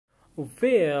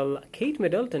Will Kate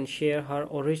Middleton share her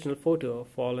original photo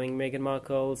following Meghan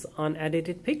Markle's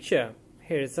unedited picture?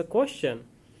 Here's the question.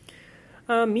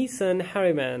 Misan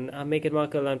Harriman, Meghan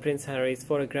Markle and Prince Harry's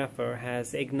photographer,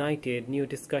 has ignited new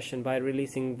discussion by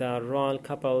releasing the royal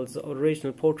couple's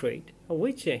original portrait,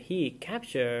 which he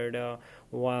captured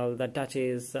while the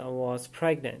Duchess was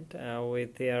pregnant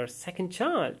with their second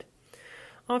child.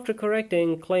 After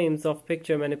correcting claims of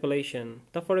picture manipulation,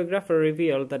 the photographer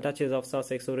revealed the Duchess of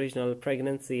Sussex's original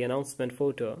pregnancy announcement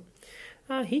photo.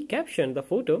 He captioned the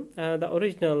photo, the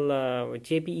original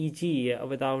Jpeg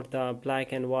without the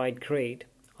black and white grade.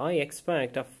 I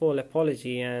expect a full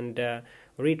apology and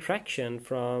retraction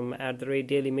from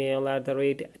 @Daily Mail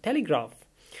 @Telegraph.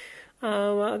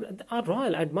 A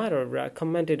royal admirer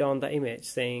commented on the image,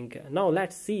 saying, "Now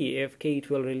let's see if Kate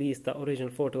will release the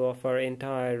original photo of her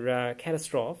entire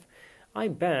catastrophe. I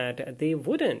bet they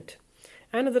wouldn't."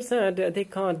 Another said they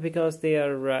can't because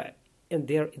there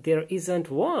isn't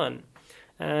one,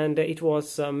 and it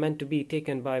was meant to be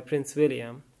taken by Prince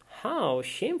William. "How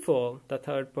shameful," the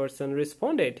third person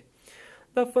responded.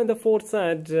 The fourth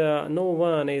said, "No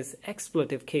one is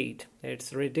expletive, Kate.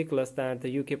 It's ridiculous that the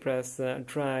UK press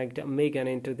dragged Meghan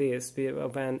into this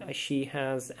when she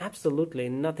has absolutely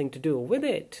nothing to do with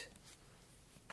it."